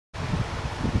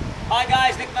Hi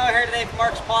guys, Nick Miller here today from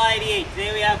Mark's Supply 88.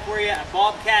 Today we have for you a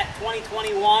Bobcat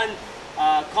 2021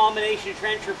 combination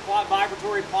trencher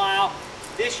vibratory plow.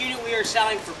 This unit we are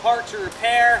selling for parts or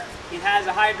repair. It has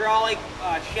a hydraulic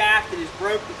shaft that is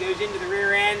broke that goes into the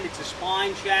rear end. It's a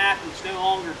spline shaft and it's no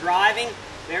longer driving.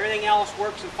 Everything else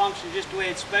works and functions just the way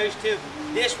it's supposed to.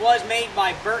 This was made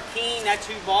by Burkeen. That's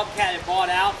who Bobcat had bought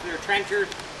out for their trencher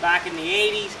back in the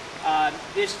 80s.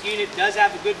 This unit does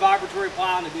have a good vibratory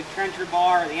plow and a good trencher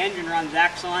bar. The engine runs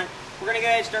excellent. We're going to go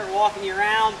ahead and start walking you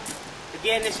around.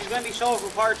 Again, this is going to be sold for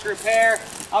parts repair.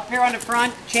 Up here on the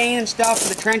front, chain and stuff,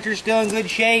 the trencher's still in good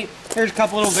shape. There's a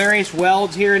couple little various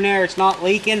welds here and there. It's not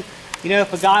leaking. You know,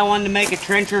 if a guy wanted to make a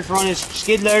trencher for on his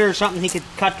skid loader or something, he could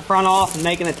cut the front off and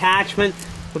make an attachment.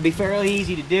 It would be fairly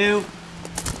easy to do.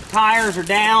 Tires are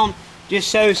down, just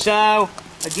so-so.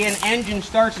 Again, engine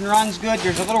starts and runs good.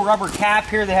 There's a little rubber cap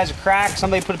here that has a crack.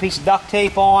 Somebody put a piece of duct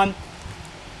tape on.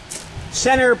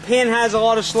 Center pin has a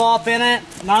lot of slop in it.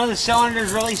 None of the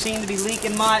cylinders really seem to be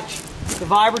leaking much. The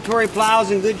vibratory plow's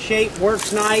in good shape,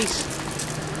 works nice.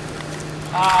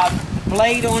 The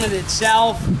blade on it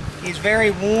itself is very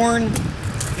worn.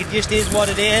 It just is what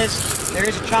it is. There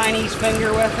is a Chinese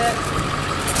finger with it.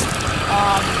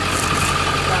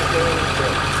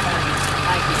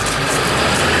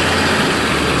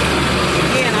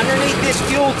 Again, underneath this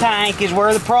fuel tank is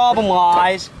where the problem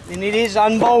lies, and it is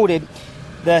unbolted.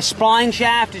 The spline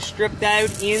shaft is stripped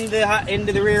out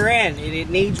into the rear end. It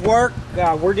needs work.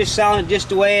 We're just selling it just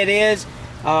the way it is.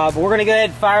 But we're going to go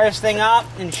ahead and fire this thing up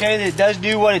and show you that it does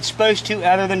do what it's supposed to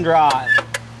other than drive.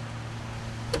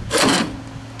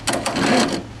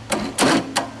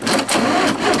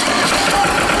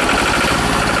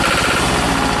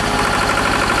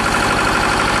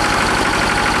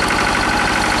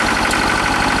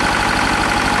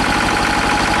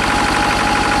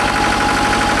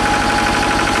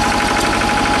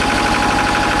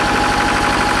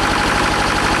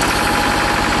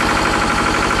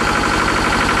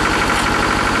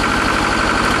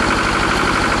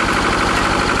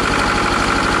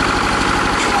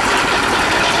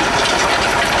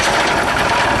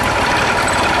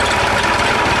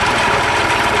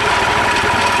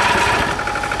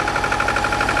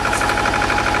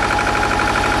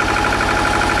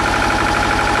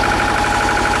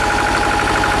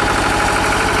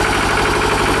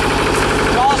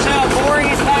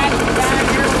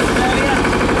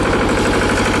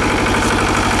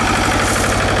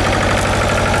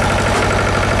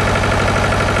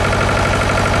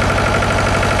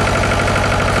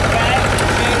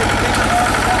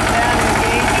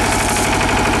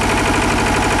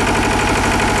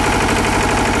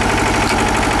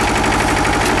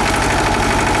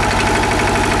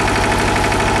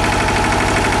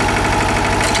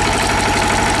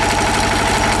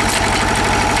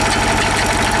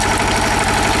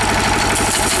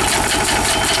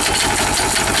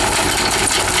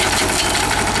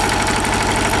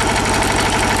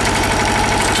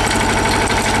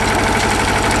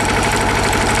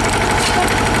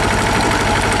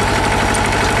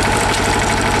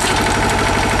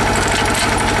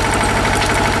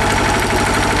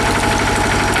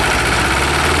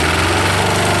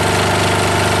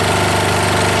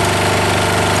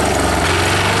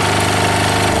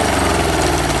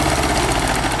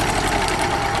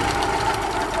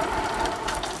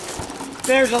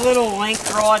 There's a little length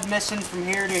rod missing from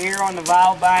here to here on the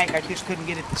valve bank. I just couldn't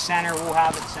get it to center. We'll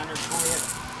have it centered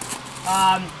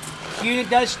for you. Unit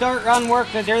does start run work,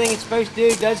 does everything it's supposed to do.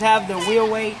 It does have the wheel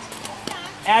weight,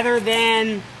 other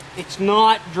than it's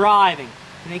not driving.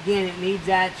 And again, it needs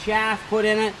that shaft put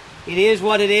in it. It is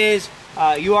what it is.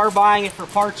 You are buying it for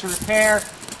parts or repair.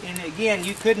 And again,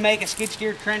 you could make a skid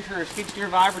steer trencher or a skid steer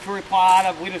vibratory plow out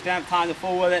of it. We just don't have time to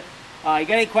fool with it. You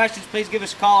got any questions, please give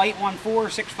us a call,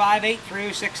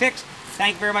 814-658-3066.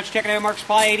 Thank you very much for checking out Mark's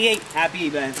Supply 88.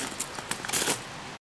 Happy eBay.